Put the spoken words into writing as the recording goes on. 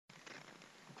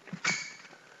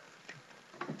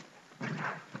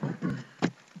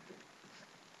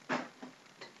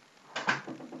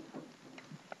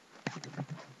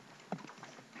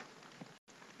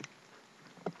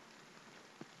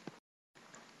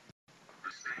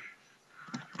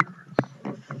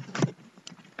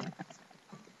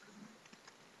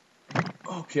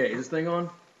Okay, is this thing on?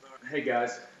 Hey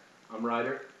guys, I'm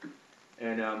Ryder,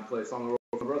 and play a song with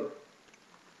my brother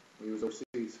when he was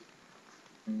overseas.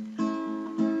 I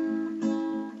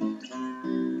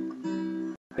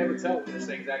never tell when this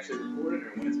thing's actually recorded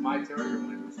or when it's my turn or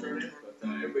when it's whose turn it is, but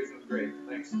everybody's doing great.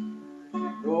 Thanks.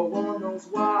 No one knows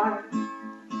why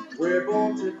we're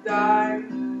born to die.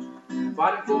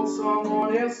 Fighting for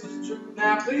someone else's truth.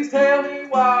 Now please tell me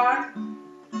why.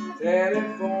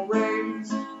 Telephone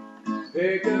rings,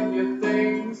 pick up your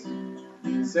things,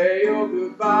 say your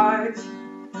goodbyes.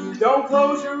 Don't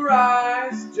close your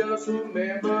eyes, just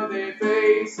remember their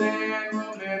face and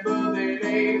remember their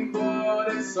name.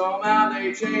 But if somehow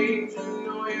they change, you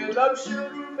know your love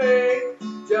should remain.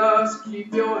 Just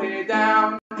keep your head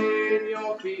down and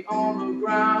your feet on the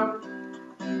ground.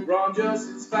 Run just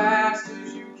as fast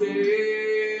as you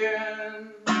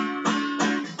can.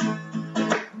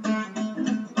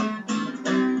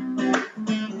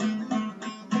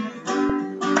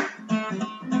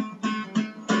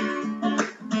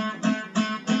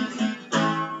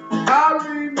 I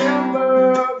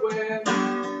remember when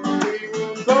we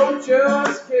were both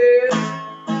just kids,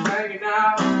 hanging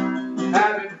out,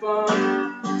 having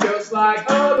fun, just like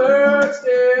others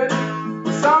did.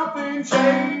 Something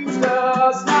changed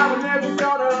us, now we're never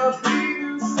gonna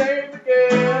be the same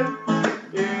again.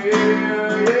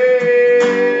 Yeah, yeah.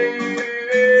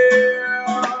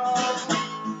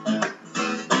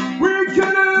 We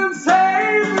couldn't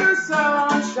save the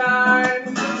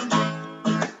sunshine.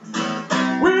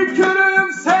 We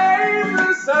couldn't save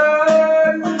the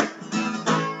sun.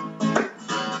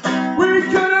 We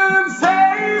couldn't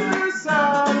save the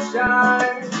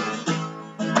sunshine.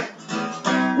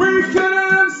 We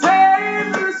couldn't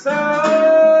save the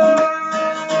sun.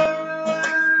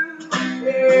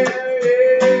 Yeah,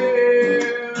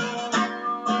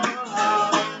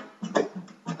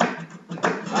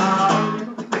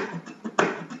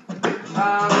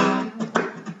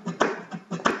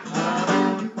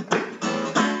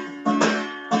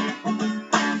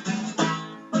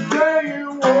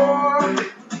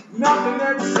 nothing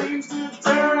ever seems to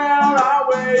turn out our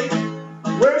way.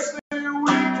 Wish that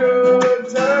we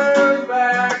could turn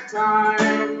back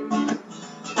time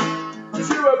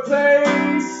to a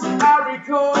place I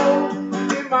recall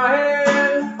in my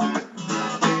head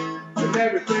when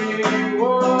everything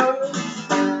was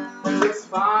just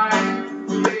fine.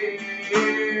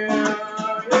 Yeah,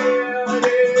 yeah,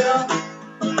 yeah.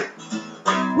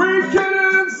 We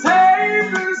couldn't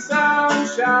save the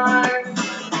sunshine.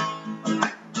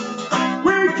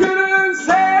 We couldn't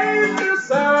save the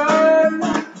sun.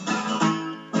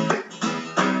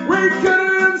 We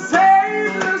couldn't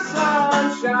save the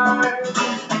sunshine.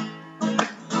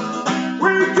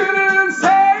 We couldn't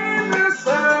save the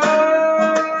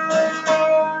sun.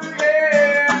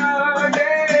 Yeah,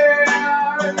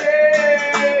 yeah, yeah,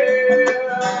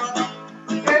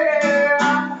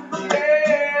 yeah,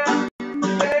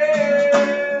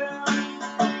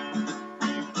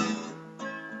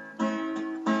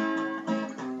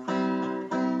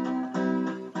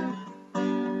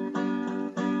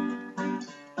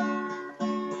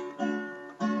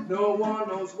 No one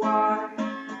knows why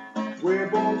we're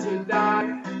born to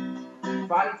die,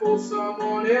 fighting for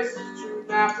someone else's truth.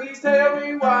 Now please tell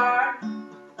me why.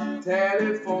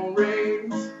 Telephone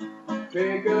rings,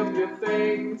 pick up your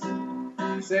things,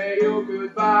 say your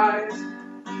goodbyes.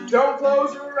 Don't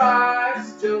close your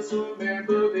eyes, just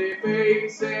remember their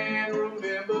face and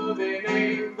remember their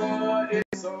name. But if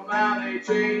somehow they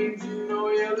change, you know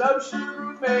your love should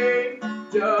remain.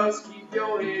 Just keep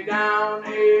your head down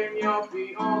and your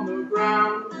feet on the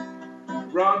ground.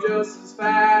 Run just as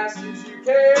fast as you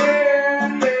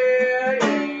can. Yeah,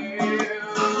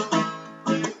 yeah.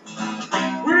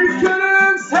 We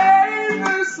couldn't save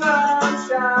the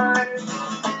sunshine.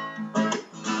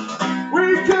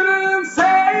 We couldn't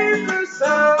save the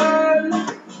sun.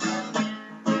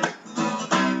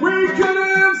 We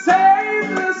couldn't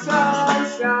save the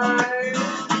sunshine.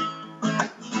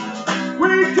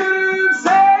 We couldn't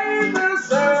save the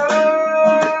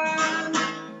sun.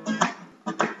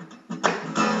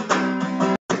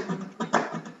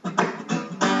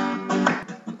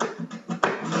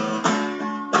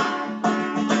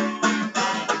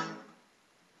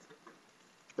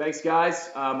 Thanks, guys.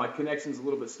 My connection's a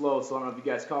little bit slow, so I don't know if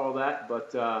you guys caught all that,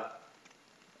 but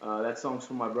that song's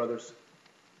from my brothers.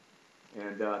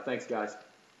 And thanks, guys.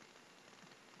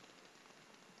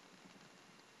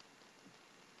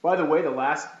 By the way, the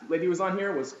last lady who was on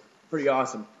here was pretty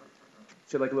awesome.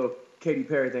 She had like a little Katy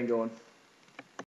Perry thing going.